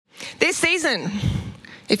This season,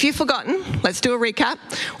 if you've forgotten, let's do a recap.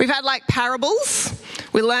 We've had like parables.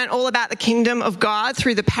 We learned all about the kingdom of God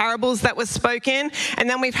through the parables that were spoken. And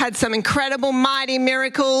then we've had some incredible, mighty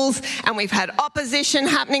miracles. And we've had opposition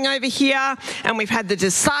happening over here. And we've had the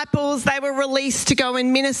disciples. They were released to go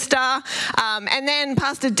and minister. And then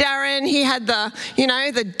Pastor Darren, he had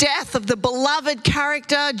the death of the beloved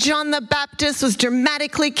character. John the Baptist was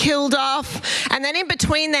dramatically killed off. And then in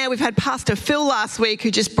between there, we've had Pastor Phil last week,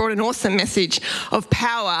 who just brought an awesome message of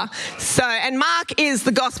power. And Mark is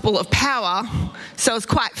the gospel of power. So it's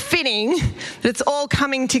quite fitting that it's all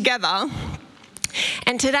coming together.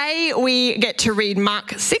 And today we get to read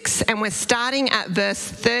Mark 6, and we're starting at verse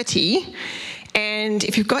 30. And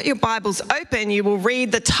if you've got your Bibles open, you will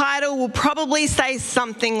read the title will probably say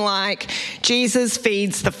something like, Jesus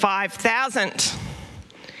feeds the 5,000.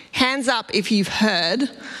 Hands up if you've heard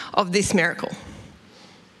of this miracle.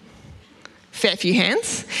 Fair few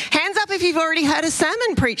hands. Hands up if you've already heard a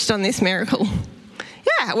sermon preached on this miracle.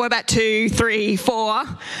 Yeah, what about 2, 3, 4?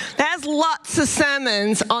 There's lots of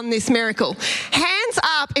sermons on this miracle. Hands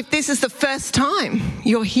up if this is the first time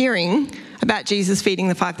you're hearing about Jesus feeding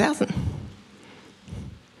the 5,000.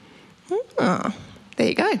 Oh, there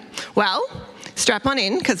you go. Well, strap on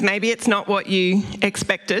in, because maybe it's not what you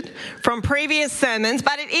expected from previous sermons,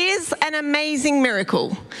 but it is an amazing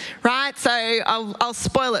miracle, right? So I'll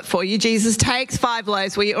spoil it for you. Jesus takes 5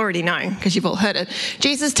 loaves. Well, you already know, because you've all heard it.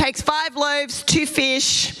 Jesus takes 5 loaves, 2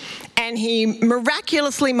 fish, and he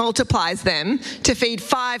miraculously multiplies them to feed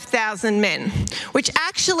 5,000 men, which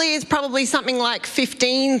actually is probably something like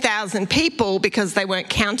 15,000 people, because they weren't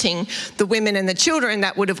counting the women and the children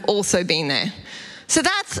that would have also been there. So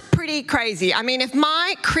that's pretty crazy. I mean, if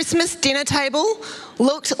my Christmas dinner table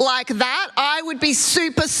looked like that, I would be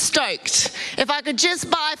super stoked. If I could just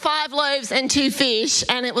buy 5 loaves and 2 fish,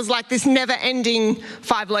 and it was like this never-ending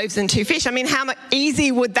 5 loaves and 2 fish. I mean, how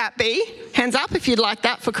easy would that be? Hands up if you'd like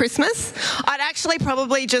that for Christmas. I'd actually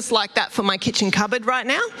probably just like that for my kitchen cupboard right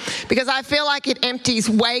now, because I feel like it empties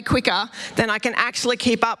way quicker than I can actually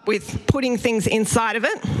keep up with putting things inside of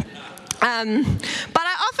it. But I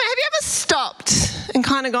often, have you ever stopped and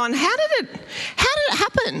kind of gone, how did it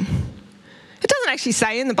happen? It doesn't actually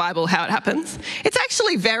say in the Bible how it happens. It's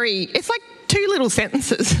actually it's like 2 little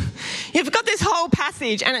sentences. You've got this whole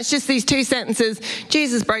passage, and it's just these 2 sentences.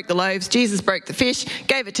 Jesus broke the loaves, Jesus broke the fish,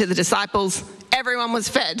 gave it to the disciples, everyone was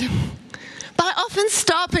fed. But I often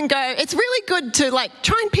stop and go, it's really good to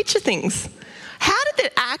try and picture things. How did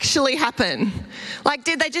it actually happen?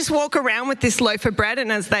 Did they just walk around with this loaf of bread,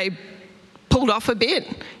 and as they pulled off a bit,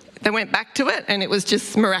 they went back to it and it was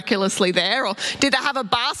just miraculously there? Or did they have a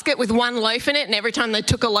basket with 1 loaf in it, and every time they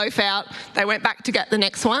took a loaf out, they went back to get the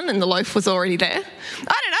next one and the loaf was already there?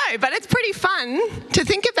 I don't know, but it's pretty fun to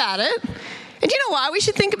think about it. And do you know why we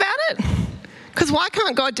should think about it? Because why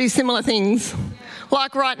can't God do similar things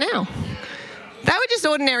like right now? They were just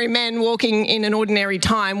ordinary men walking in an ordinary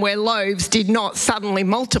time where loaves did not suddenly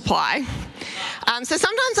multiply. So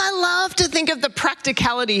sometimes I love to think of the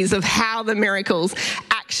practicalities of how the miracles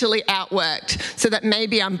actually outworked, so that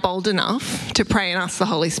maybe I'm bold enough to pray and ask the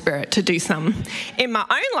Holy Spirit to do some in my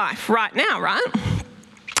own life right now, right?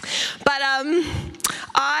 But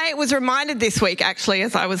I was reminded this week, actually,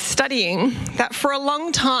 as I was studying, that for a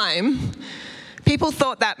long time, people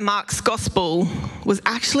thought that Mark's gospel was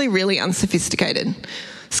actually really unsophisticated.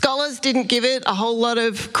 Scholars didn't give it a whole lot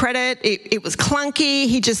of credit. It was clunky.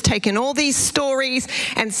 He'd just taken all these stories,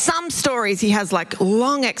 and some stories he has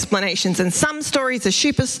long explanations, and some stories are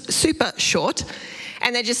super short,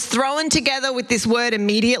 and they're just thrown together with this word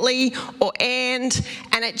immediately or and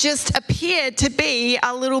it just appeared to be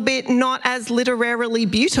a little bit not as literarily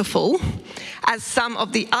beautiful as some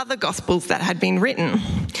of the other gospels that had been written.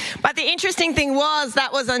 But the interesting thing was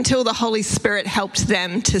that was until the Holy Spirit helped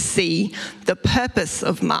them to see the purpose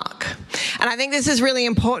of Mark. And I think this is really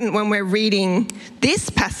important when we're reading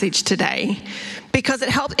this passage today, because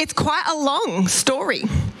it's quite a long story.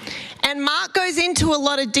 And Mark goes into a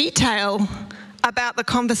lot of detail about the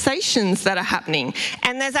conversations that are happening.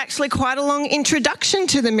 And there's actually quite a long introduction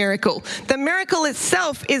to the miracle. The miracle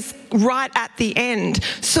itself is right at the end.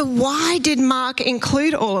 So why did Mark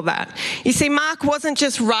include all of that? You see, Mark wasn't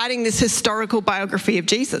just writing this historical biography of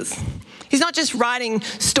Jesus. He's not just writing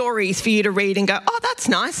stories for you to read and go, oh, that's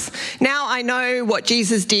nice. Now I know what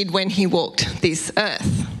Jesus did when he walked this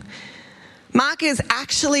earth. Mark is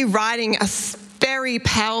actually writing a very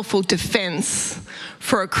powerful defense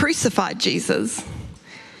for a crucified Jesus.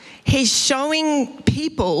 He's showing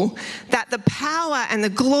people that the power and the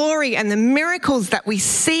glory and the miracles that we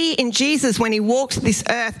see in Jesus when he walked this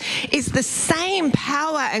earth is the same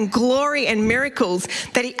power and glory and miracles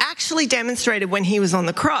that he actually demonstrated when he was on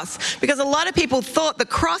the cross. Because a lot of people thought the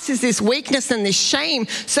cross is this weakness and this shame,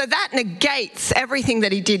 so that negates everything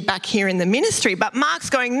that he did back here in the ministry. But Mark's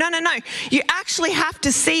going, no. You actually have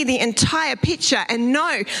to see the entire picture and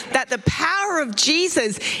know that the power of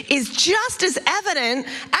Jesus is just as evident.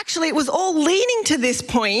 Actually, it was all leading to this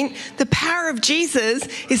point. The power of Jesus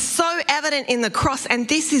is so evident in the cross, and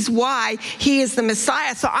this is why he is the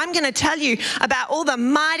Messiah. So I'm going to tell you about all the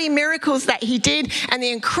mighty miracles that he did and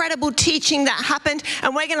the incredible teaching that happened,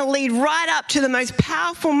 and we're going to lead right up to the most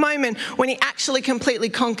powerful moment when he actually completely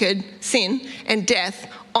conquered sin and death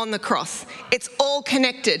on the cross. It's all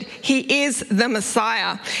connected. He is the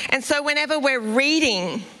Messiah. And so whenever we're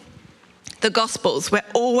reading the Gospels, we're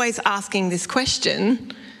always asking this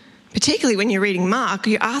question, particularly when you're reading Mark,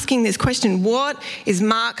 you're asking this question: what is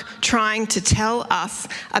Mark trying to tell us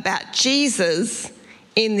about Jesus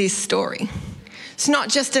in this story? It's not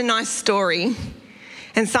just a nice story.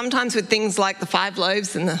 And sometimes with things like the 5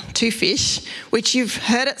 loaves and the 2 fish, which you've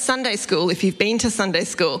heard at Sunday school if you've been to Sunday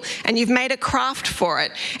school, and you've made a craft for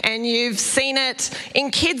it, and you've seen it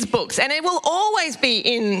in kids' books, and it will always be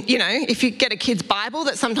in, if you get a kid's Bible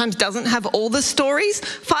that sometimes doesn't have all the stories,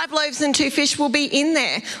 5 loaves and 2 fish will be in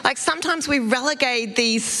there. Like, sometimes we relegate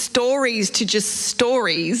these stories to just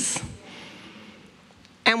stories,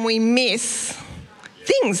 and we miss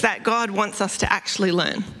things that God wants us to actually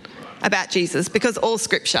learn about Jesus, because all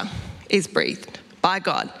scripture is breathed by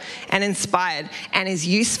God and inspired and is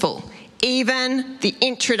useful, even the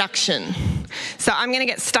introduction. So I'm going to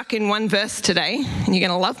get stuck in one verse today, and you're going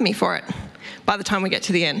to love me for it by the time we get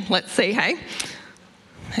to the end. Let's see, hey?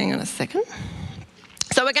 Hang on a second.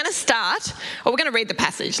 So we're going to read the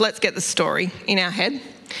passage. Let's get the story in our head.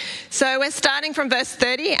 So we're starting from verse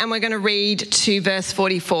 30 and we're going to read to verse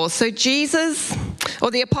 44. So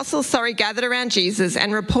the apostles, gathered around Jesus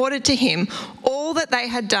and reported to him all that they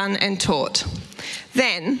had done and taught.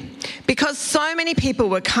 Then, because so many people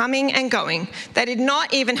were coming and going, they did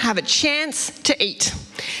not even have a chance to eat.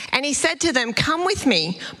 And he said to them, "Come with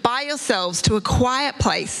me by yourselves to a quiet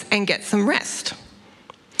place and get some rest."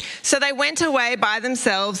 So they went away by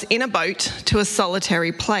themselves in a boat to a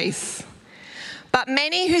solitary place. But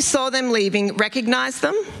many who saw them leaving recognized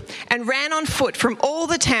them and ran on foot from all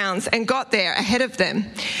the towns and got there ahead of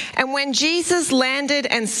them. And when Jesus landed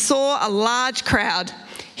and saw a large crowd,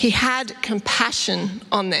 he had compassion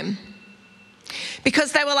on them,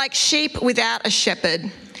 because they were like sheep without a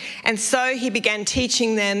shepherd. And so he began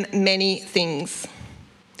teaching them many things.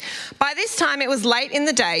 By this time it was late in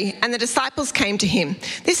the day, and the disciples came to him.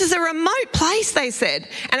 "This is a remote place," they said,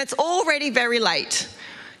 "and it's already very late.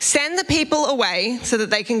 Send the people away so that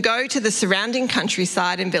they can go to the surrounding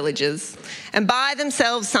countryside and villages and buy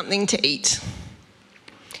themselves something to eat."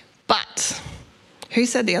 But, who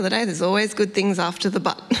said the other day, there's always good things after the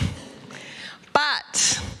but?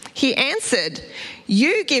 But he answered,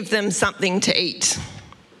 "You give them something to eat."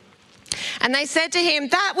 And they said to him,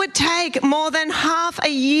 "That would take more than half a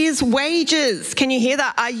year's wages." Can you hear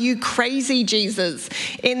that? "Are you crazy, Jesus?"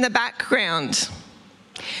 in the background.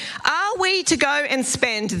 "Are we to go and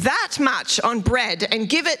spend that much on bread and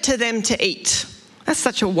give it to them to eat?" That's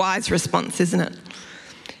such a wise response, isn't it?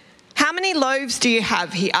 "How many loaves do you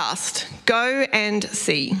have?" he asked. "Go and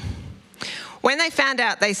see." When they found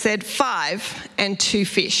out, they said, 5 and 2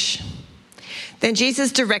 fish. Then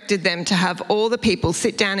Jesus directed them to have all the people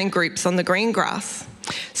sit down in groups on the green grass.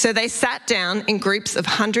 So they sat down in groups of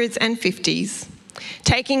hundreds and 50s,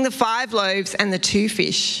 taking the 5 loaves and the 2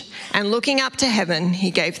 fish, and looking up to heaven,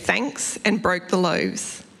 he gave thanks and broke the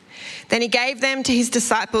loaves. Then he gave them to his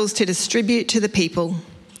disciples to distribute to the people.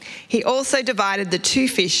 He also divided the 2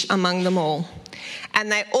 fish among them all. And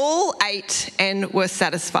they all ate and were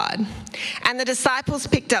satisfied. And the disciples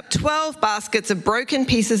picked up 12 baskets of broken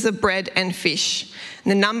pieces of bread and fish.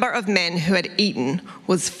 And the number of men who had eaten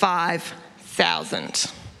was 5,000.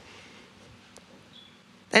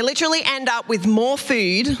 They literally end up with more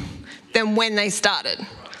food than when they started.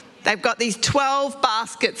 They've got these 12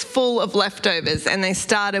 baskets full of leftovers, and they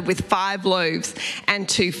started with 5 loaves and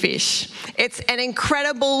 2 fish. It's an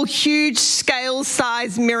incredible, huge scale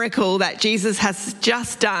size miracle that Jesus has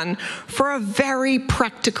just done for a very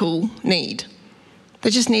practical need.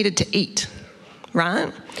 They just needed to eat,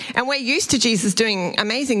 right? And we're used to Jesus doing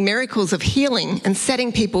amazing miracles of healing and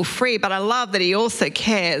setting people free, but I love that he also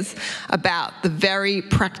cares about the very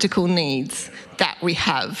practical needs that we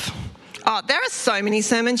have. Oh, there are so many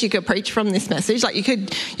sermons you could preach from this message. Like you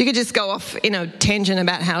could just go off in a tangent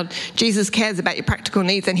about how Jesus cares about your practical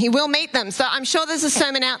needs and he will meet them. So I'm sure there's a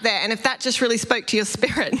sermon out there, and if that just really spoke to your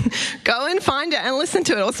spirit, go and find it and listen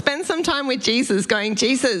to it, or spend some time with Jesus going,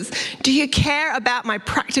 Jesus, do you care about my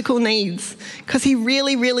practical needs? Because he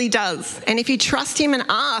really, really does. And if you trust him and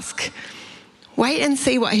ask, wait and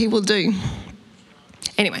see what he will do.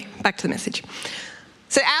 Anyway, back to the message.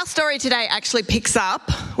 So our story today actually picks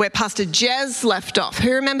up where Pastor Jez left off.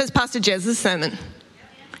 Who remembers Pastor Jez's sermon?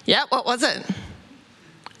 Yeah, what was it?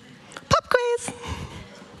 Pop quiz.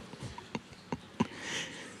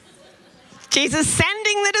 Jesus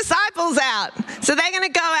sending the disciples out. So they're going to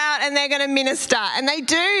go out and they're going to minister. And they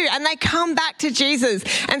do. And they come back to Jesus.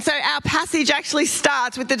 And so our passage actually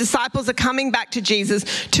starts with the disciples are coming back to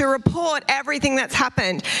Jesus to report everything that's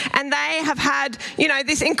happened. And they have had,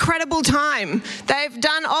 this incredible time. They've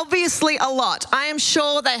done obviously a lot. I am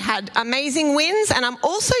sure they had amazing wins. And I'm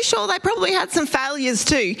also sure they probably had some failures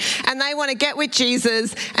too. And they want to get with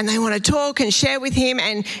Jesus and they want to talk and share with him.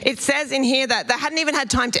 And it says in here that they hadn't even had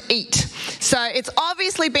time to eat. So it's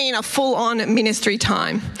obviously been a full-on ministry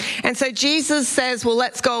time. And so Jesus says, well,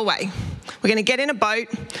 let's go away. We're going to get in a boat.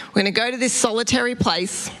 We're going to go to this solitary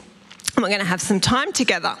place. And we're going to have some time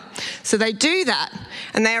together. So they do that.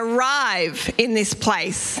 And they arrive in this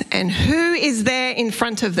place. And who is there in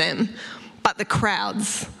front of them but the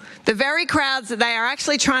crowds? The very crowds that they are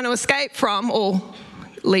actually trying to escape from, or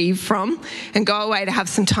leave from and go away to have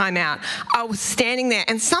some time out. I was standing there,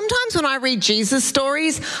 and sometimes when I read Jesus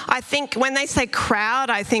stories, I think when they say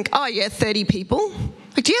crowd, I think, 30 people.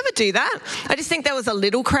 Like, do you ever do that? I just think there was a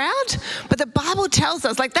little crowd, but the Bible tells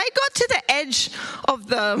us, they got to the edge of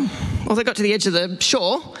the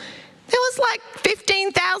shore. There was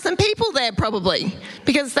 15,000 people there probably,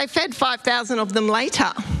 because they fed 5,000 of them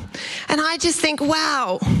later. And I just think,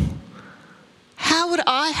 wow, how would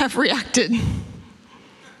I have reacted?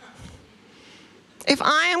 If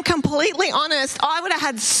I am completely honest, I would have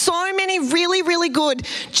had so many really, really good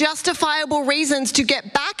justifiable reasons to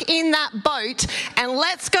get back in that boat and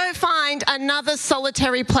let's go find another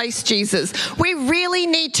solitary place, Jesus. We really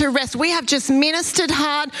need to rest. We have just ministered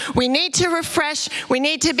hard. We need to refresh. We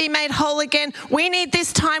need to be made whole again. We need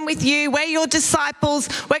this time with you. We're your disciples.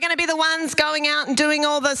 We're going to be the ones going out and doing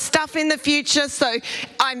all the stuff in the future. So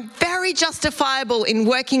I'm very justifiable in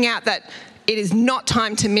working out that it is not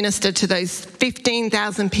time to minister to those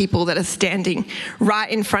 15,000 people that are standing right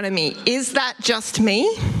in front of me. Is that just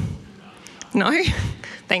me? No?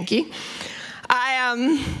 Thank you. So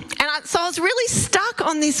I was really stuck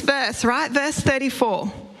on this verse, right? Verse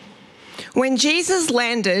 34. When Jesus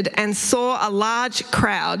landed and saw a large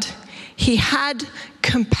crowd, he had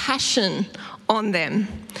compassion on them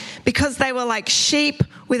because they were like sheep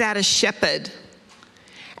without a shepherd.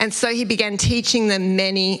 And so he began teaching them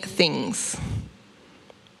many things.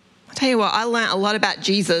 I'll tell you what, I learned a lot about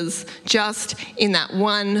Jesus just in that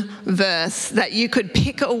one verse, that you could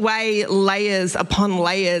pick away layers upon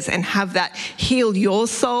layers and have that heal your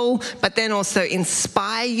soul, but then also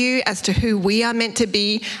inspire you as to who we are meant to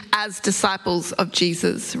be as disciples of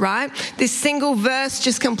Jesus, right? This single verse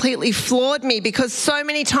just completely floored me because so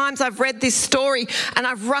many times I've read this story and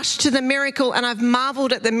I've rushed to the miracle and I've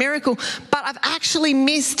marveled at the miracle, but I've actually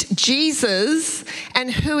missed Jesus and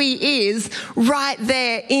who he is right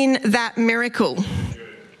there in that miracle.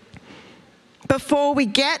 Before we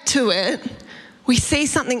get to it, we see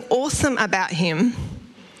something awesome about him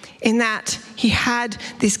in that he had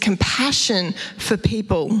this compassion for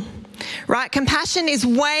people. Right? Compassion is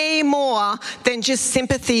way more than just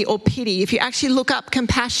sympathy or pity. If you actually look up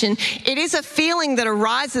compassion, it is a feeling that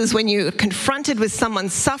arises when you're confronted with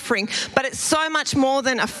someone's suffering, but it's so much more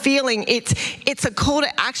than a feeling. It's a call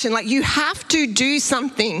to action. Like, you have to do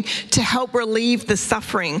something to help relieve the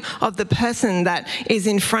suffering of the person that is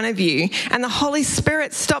in front of you. And the Holy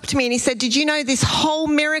Spirit stopped me and he said, did you know this whole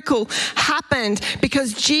miracle happened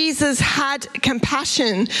because Jesus had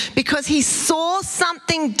compassion, because he saw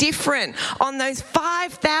something different on those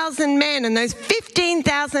 5,000 men and those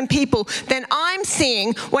 15,000 people than I'm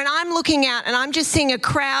seeing when I'm looking out and I'm just seeing a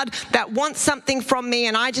crowd that wants something from me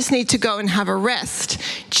and I just need to go and have a rest.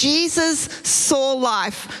 Jesus saw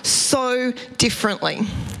life so differently.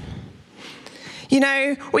 You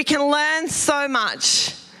know, we can learn so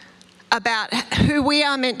much about who we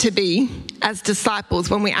are meant to be as disciples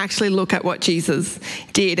when we actually look at what Jesus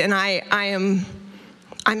did. And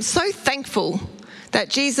I'm so thankful that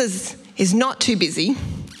Jesus is not too busy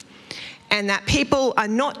and that people are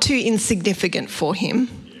not too insignificant for him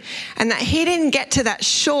and that he didn't get to that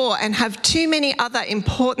shore and have too many other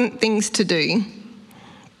important things to do.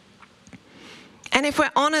 And if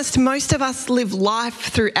we're honest, most of us live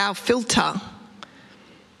life through our filter.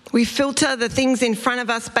 We filter the things in front of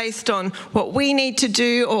us based on what we need to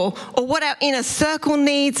do or what our inner circle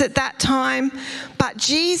needs at that time. But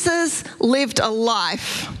Jesus lived a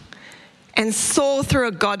life and saw through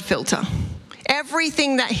a God filter.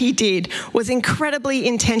 Everything that he did was incredibly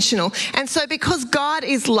intentional. And so because God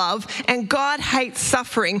is love and God hates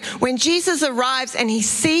suffering, when Jesus arrives and he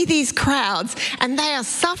sees these crowds and they are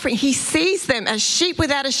suffering, he sees them as sheep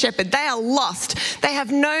without a shepherd. They are lost. They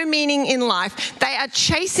have no meaning in life. They are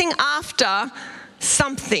chasing after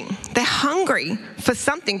something. They're hungry for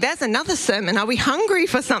something. There's another sermon. Are we hungry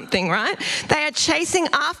for something, right? They are chasing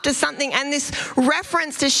after something. And this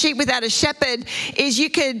reference to sheep without a shepherd is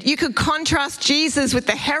you could contrast Jesus with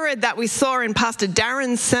the Herod that we saw in Pastor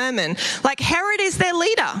Darren's sermon. Like, Herod is their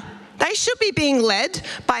leader. They should be being led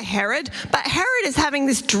by Herod, but Herod is having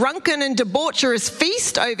this drunken and debaucherous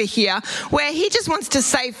feast over here where he just wants to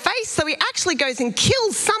save face, so he actually goes and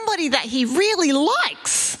kills somebody that he really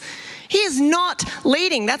likes. He is not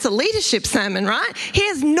leading. That's a leadership sermon, right? He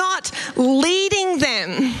is not leading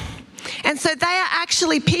them. And so they are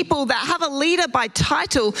actually people that have a leader by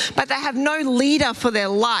title, but they have no leader for their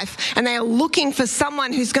life. And they are looking for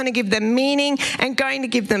someone who's going to give them meaning and going to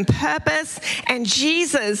give them purpose. And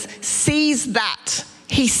Jesus sees that.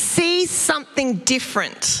 He sees something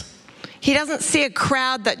different. He doesn't see a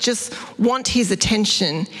crowd that just want his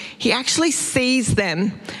attention. He actually sees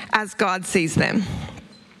them as God sees them.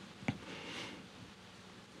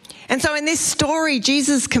 And so in this story,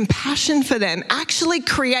 Jesus' compassion for them actually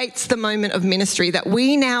creates the moment of ministry that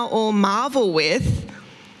we now all marvel with,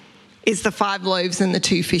 is the 5 loaves and the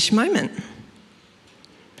 2 fish moment.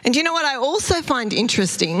 And you know what I also find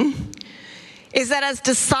interesting is that as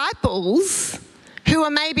disciples who are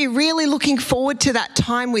maybe really looking forward to that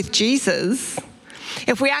time with Jesus,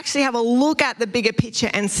 if we actually have a look at the bigger picture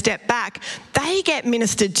and step back, they get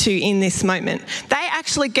ministered to in this moment. They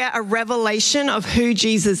actually get a revelation of who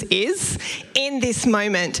Jesus is in this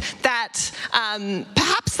moment that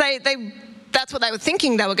perhaps that's what they were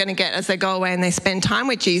thinking they were going to get as they go away and they spend time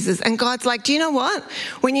with Jesus. And God's like, do you know what?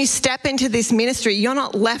 When you step into this ministry, you're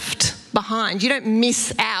not left behind. You don't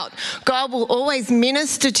miss out. God will always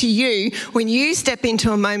minister to you when you step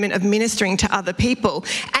into a moment of ministering to other people.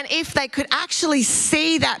 And if they could actually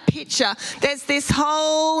see that picture, there's this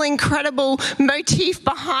whole incredible motif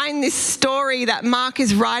behind this story that Mark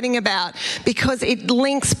is writing about, because it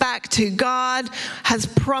links back to God has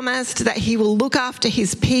promised that he will look after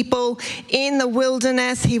his people in the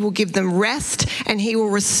wilderness. He will give them rest and he will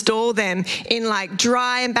restore them in like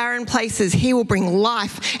dry and barren places. He will bring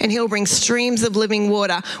life and he'll bring streams of living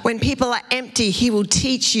water. When people are empty, he will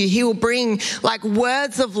teach you. He will bring like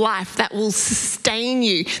words of life that will sustain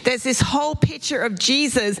you. There's this whole picture of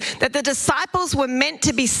Jesus that the disciples were meant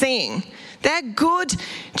to be seeing. They're good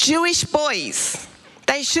Jewish boys.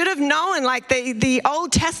 They should have known, like the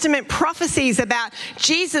Old Testament prophecies about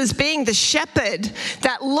Jesus being the shepherd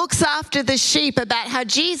that looks after the sheep, about how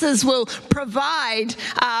Jesus will provide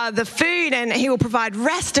the food and he will provide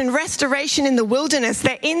rest and restoration in the wilderness.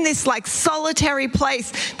 They're in this like solitary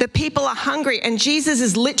place. The people are hungry and Jesus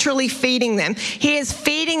is literally feeding them. He is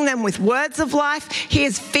feeding them with words of life. He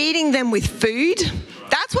is feeding them with food.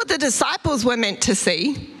 That's what the disciples were meant to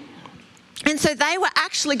see. And so they were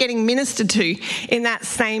actually getting ministered to in that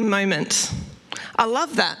same moment. I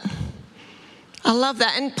love that. I love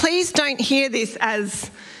that. And please don't hear this as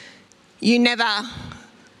you never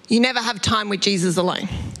have time with Jesus alone.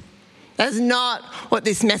 That's not what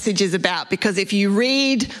this message is about, because if you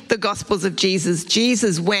read the Gospels of Jesus,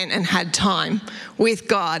 Jesus went and had time with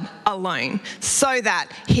God alone so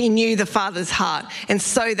that he knew the Father's heart and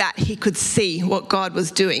so that he could see what God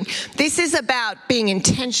was doing. This is about being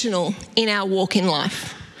intentional in our walk in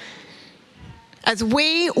life. As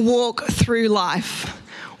we walk through life,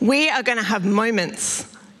 we are going to have moments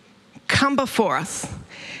come before us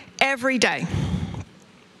every day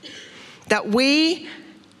that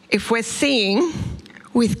if we're seeing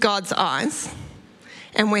with God's eyes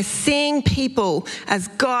and we're seeing people as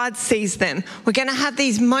God sees them, we're going to have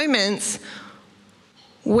these moments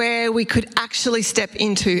where we could actually step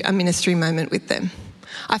into a ministry moment with them.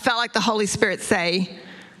 I felt like the Holy Spirit say,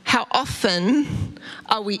 how often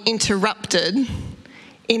are we interrupted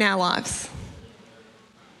in our lives?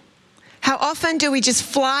 How often do we just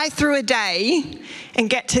fly through a day and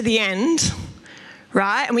get to the end,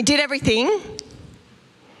 right? And we did everything.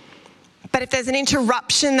 But if there's an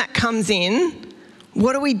interruption that comes in,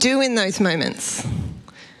 what do we do in those moments?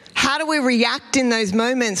 How do we react in those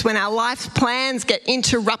moments when our life's plans get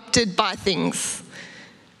interrupted by things?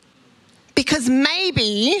 Because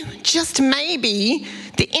maybe, just maybe,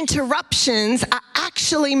 the interruptions are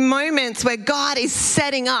actually moments where God is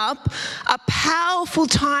setting up a powerful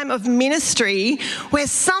time of ministry where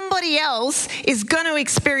somebody else is going to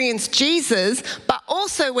experience Jesus, but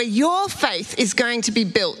also where your faith is going to be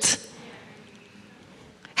built.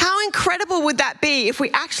 How incredible would that be if we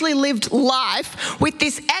actually lived life with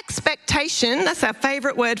this expectation? That's our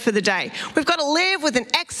favourite word for the day. We've got to live with an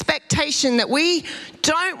expectation that we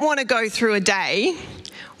don't want to go through a day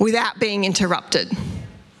without being interrupted.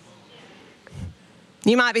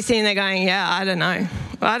 You might be sitting there going, yeah, I don't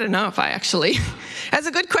know if I actually. That's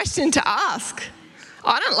a good question to ask.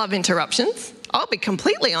 I don't love interruptions. I'll be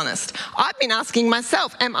completely honest. I've been asking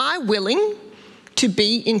myself, am I willing to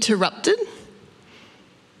be interrupted?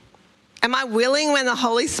 Am I willing when the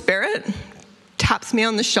Holy Spirit taps me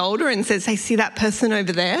on the shoulder and says, hey, see that person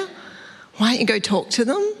over there? Why don't you go talk to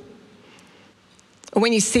them? Or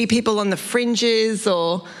when you see people on the fringes,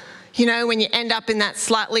 or, you know, when you end up in that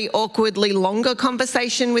slightly awkwardly longer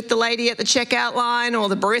conversation with the lady at the checkout line or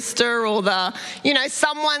the barista or the, you know,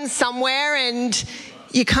 someone somewhere, and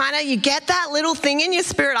you get that little thing in your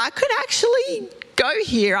spirit, I could actually go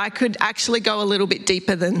here. I could actually go a little bit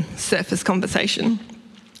deeper than surface conversation.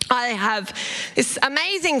 I have this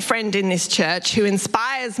amazing friend in this church who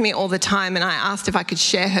inspires me all the time, and I asked if I could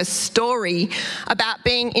share her story about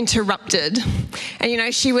being interrupted. And, you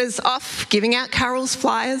know, she was off giving out Carol's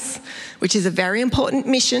flyers, which is a very important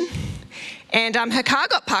mission, and her car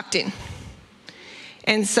got parked in.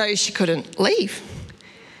 And so she couldn't leave.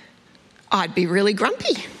 I'd be really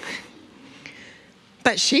grumpy.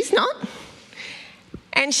 But she's not.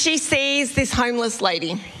 And she sees this homeless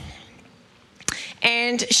lady.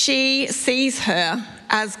 And she sees her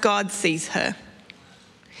as God sees her.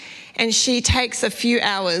 And she takes a few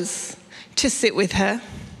hours to sit with her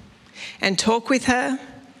and talk with her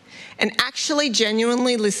and actually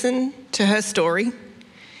genuinely listen to her story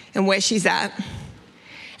and where she's at.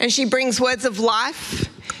 And she brings words of life,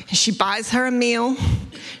 and she buys her a meal.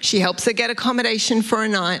 She helps her get accommodation for a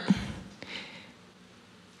night.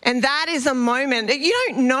 And that is a moment that you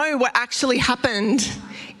don't know what actually happened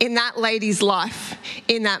in that lady's life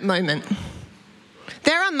in that moment.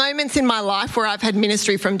 There are moments in my life where I've had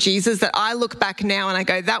ministry from Jesus that I look back now and I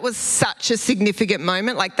go, that was such a significant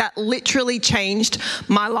moment. Like, that literally changed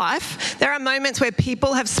my life. There are moments where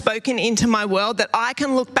people have spoken into my world that I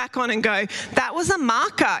can look back on and go, that was a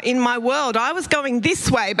marker in my world. I was going this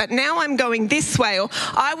way, but now I'm going this way. Or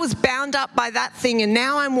I was bound up by that thing and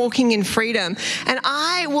now I'm walking in freedom. And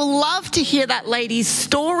I will love to hear that lady's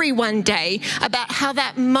story one day about how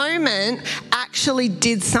that moment actually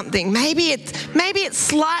did something. Maybe it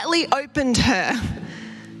slightly opened her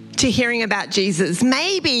to hearing about Jesus.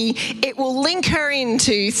 Maybe it will link her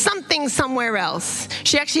into something somewhere else.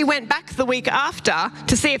 She actually went back the week after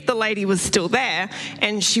to see if the lady was still there,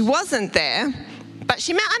 and she wasn't there, but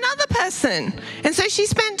she met another person. And so she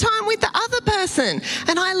spent time with the other person.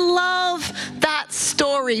 And I love that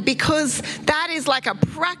story because that is like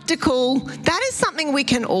that is something we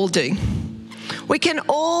can all do. We can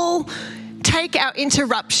all take our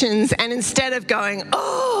interruptions, and instead of going,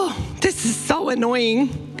 oh, this is so annoying,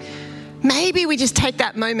 maybe we just take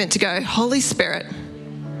that moment to go, Holy Spirit,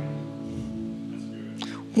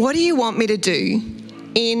 what do you want me to do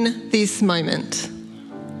in this moment?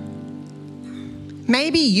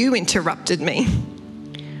 Maybe you interrupted me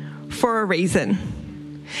for a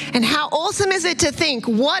reason. And how awesome is it to think,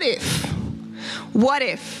 what if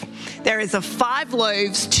there is a 5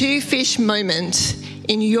 loaves, 2 fish moment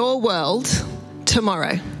in your world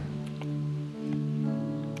tomorrow?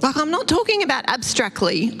 Like, I'm not talking about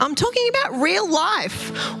abstractly. I'm talking about real life.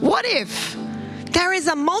 What if there is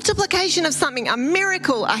a multiplication of something, a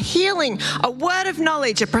miracle, a healing, a word of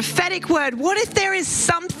knowledge, a prophetic word? What if there is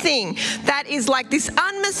something that is like this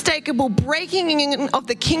unmistakable breaking in of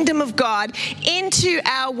the kingdom of God into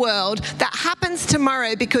our world that happens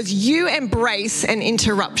tomorrow because you embrace an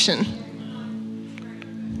interruption?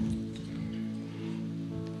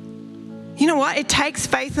 You know what? It takes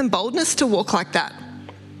faith and boldness to walk like that.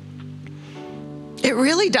 It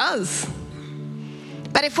really does.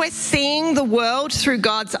 But if we're seeing the world through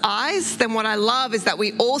God's eyes, then what I love is that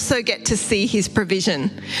we also get to see his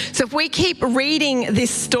provision. So if we keep reading this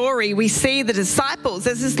story, we see the disciples.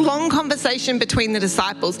 There's this long conversation between the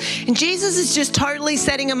disciples, and Jesus is just totally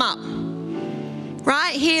setting them up,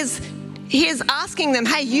 right? He is asking them,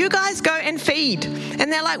 hey, you guys go and feed.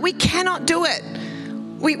 And they're like, we cannot do it.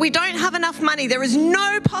 We don't have enough money. There is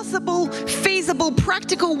no possible, feasible,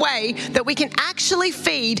 practical way that we can actually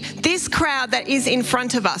feed this crowd that is in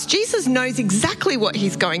front of us. Jesus knows exactly what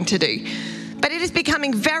he's going to do. But it is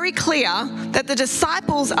becoming very clear that the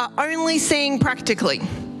disciples are only seeing practically.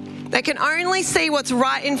 They can only see what's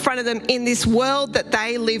right in front of them in this world that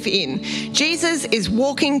they live in. Jesus is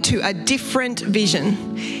walking to a different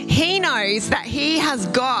vision. He knows that he has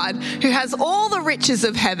God who has all the riches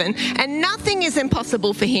of heaven and nothing is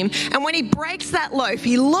impossible for him. And when he breaks that loaf,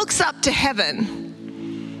 he looks up to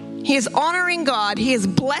heaven. He is honoring God, he is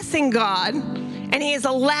blessing God, and he is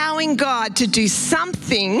allowing God to do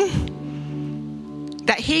something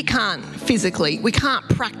that he can't physically, we can't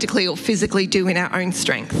practically or physically do in our own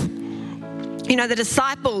strength. You know, the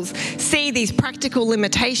disciples see these practical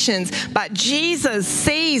limitations, but Jesus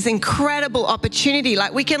sees incredible opportunity.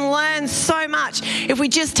 Like, we can learn so much if we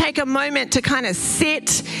just take a moment to kind of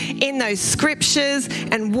sit in those scriptures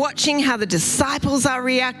and watching how the disciples are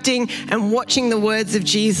reacting and watching the words of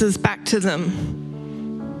Jesus back to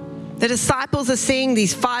them. The disciples are seeing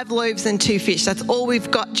these 5 loaves and 2 fish. That's all we've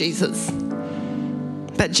got, Jesus.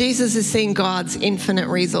 But Jesus is seeing God's infinite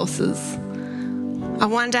resources. I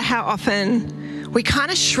wonder how often we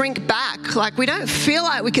kind of shrink back. Like, we don't feel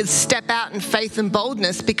like we could step out in faith and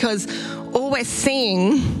boldness because all we're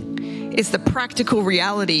seeing is the practical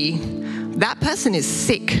reality. That person is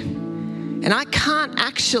sick and I can't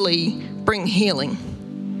actually bring healing.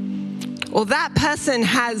 Or that person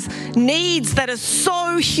has needs that are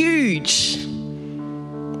so huge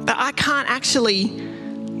that I can't actually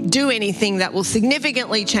do anything that will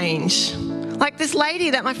significantly change. Like this lady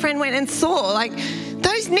that my friend went and saw, like,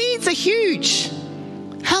 those needs are huge.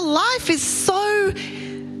 Her life is so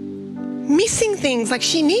missing things. Like,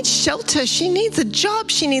 she needs shelter, she needs a job,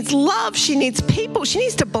 she needs love, she needs people, she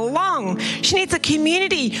needs to belong, she needs a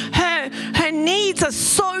community. Her needs are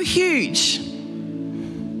so huge.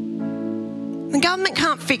 The government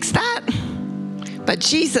can't fix that. But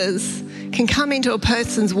Jesus can come into a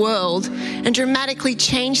person's world and dramatically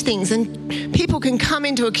change things, and people can come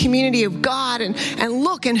into a community of God and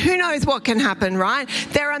look, and who knows what can happen, right?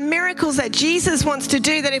 There are miracles that Jesus wants to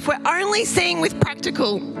do that if we're only seeing with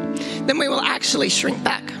practical, then we will actually shrink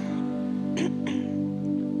back.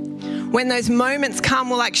 When those moments come,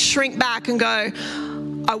 we'll like shrink back and go,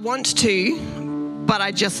 I want to, but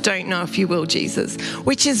I just don't know if you will, Jesus.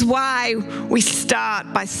 Which is why we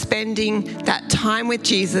start by spending that time with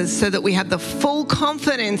Jesus so that we have the full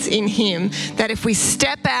confidence in him that if we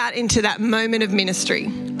step out into that moment of ministry,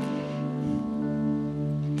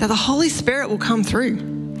 that the Holy Spirit will come through.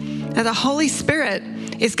 That the Holy Spirit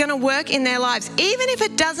is going to work in their lives, even if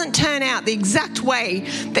it doesn't turn out the exact way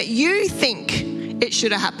that you think it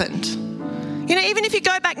should have happened. You know, even if you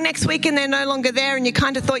go back next week and they're no longer there and you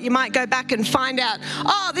kind of thought you might go back and find out,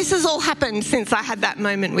 oh, this has all happened since I had that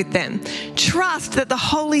moment with them. Trust that the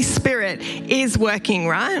Holy Spirit is working,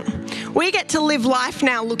 right? We get to live life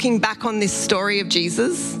now looking back on this story of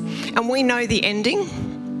Jesus, and we know the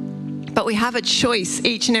ending, but we have a choice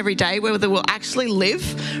each and every day whether we'll actually live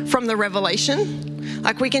from the revelation.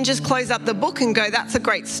 Like, we can just close up the book and go, that's a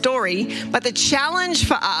great story, but the challenge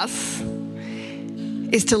for us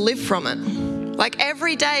is to live from it. Like,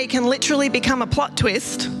 every day can literally become a plot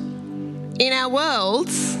twist in our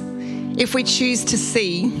worlds if we choose to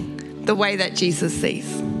see the way that Jesus sees.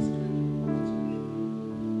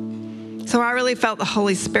 So I really felt the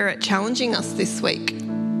Holy Spirit challenging us this week.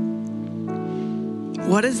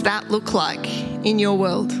 What does that look like in your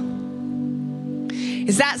world?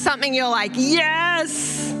 Is that something you're like,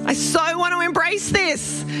 yes, I so want to embrace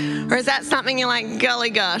this? Or is that something you're like, golly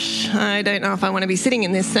gosh, I don't know if I want to be sitting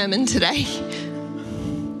in this sermon today?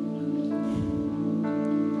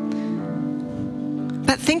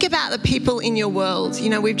 But think about the people in your world. You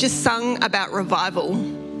know, we've just sung about revival.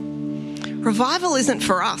 Revival isn't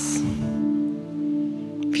for us.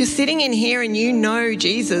 If you're sitting in here and you know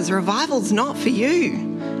Jesus, revival's not for you.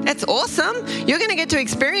 It's awesome. You're going to get to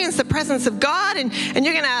experience the presence of God, and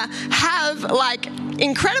you're going to have like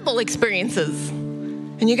incredible experiences.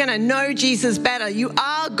 And you're going to know Jesus better. You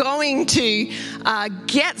are going to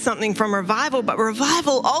get something from revival, but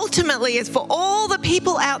revival ultimately is for all the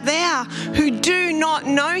people out there who do not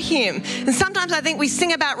know him. And sometimes I think we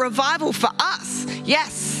sing about revival for us.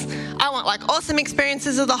 Yes, I want like awesome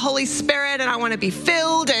experiences of the Holy Spirit and I want to be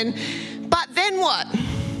filled. But then what?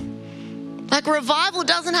 Like, revival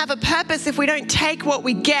doesn't have a purpose if we don't take what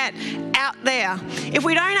we get out there. If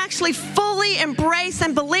we don't actually fully embrace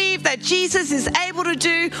and believe that Jesus is able to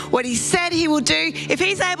do what he said he will do. If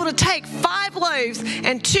he's able to take 5 loaves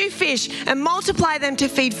and 2 fish and multiply them to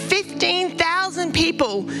feed 15,000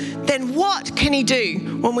 people, then what can he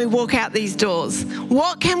do when we walk out these doors?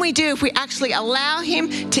 What can we do if we actually allow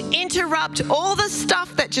him to interrupt all the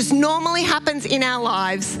stuff that just normally happens in our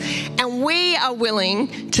lives, and we are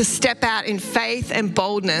willing to step out in faith and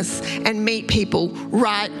boldness and meet people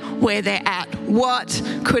right where they're at. What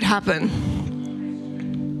could happen?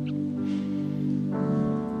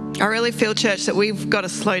 I really feel, church, that we've got to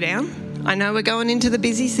slow down. I know we're going into the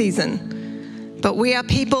busy season, but we are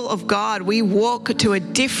people of God. We walk to a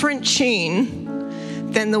different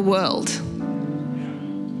tune than the world.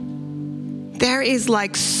 There is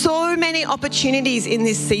like so many opportunities in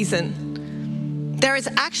this season. There is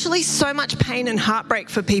actually so much pain and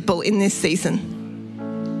heartbreak for people in this season.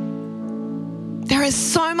 There is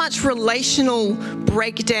so much relational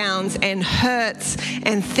breakdowns and hurts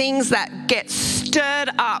and things that get stirred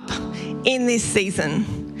up in this season.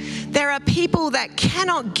 There are people that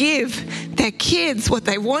cannot give their kids what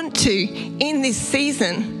they want to in this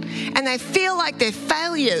season, and they feel like they're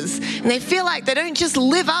failures, and they feel like they don't just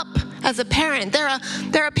live up as a parent. There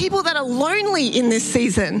are people that are lonely in this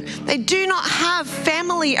season. They do not have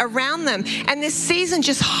family around them, and this season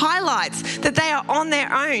just highlights that they are on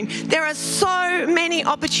their own. There are so many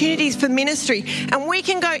opportunities for ministry, and we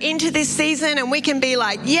can go into this season and we can be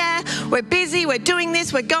like, yeah, we're busy, we're doing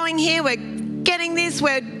this, we're going here, we're getting this,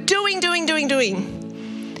 we're doing.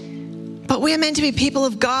 But we're meant to be people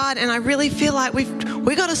of God, and I really feel like we've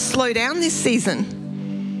got to slow down this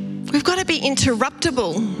season. We've got to be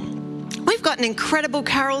interruptible. We've got an incredible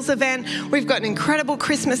carols event. We've got an incredible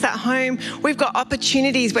Christmas at home. We've got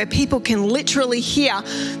opportunities where people can literally hear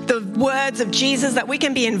the words of Jesus that we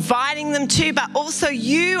can be inviting them to, but also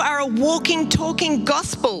you are a walking, talking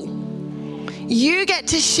gospel. You get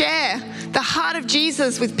to share the heart of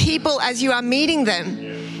Jesus with people as you are meeting them.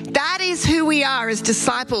 That is who we are as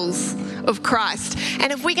disciples of Christ.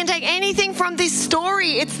 And if we can take anything from this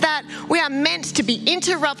story, it's that we are meant to be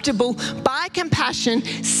interruptible by compassion,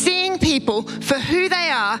 seeing people for who they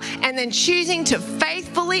are, and then choosing to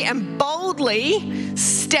faithfully and boldly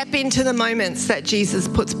step into the moments that Jesus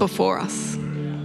puts before us.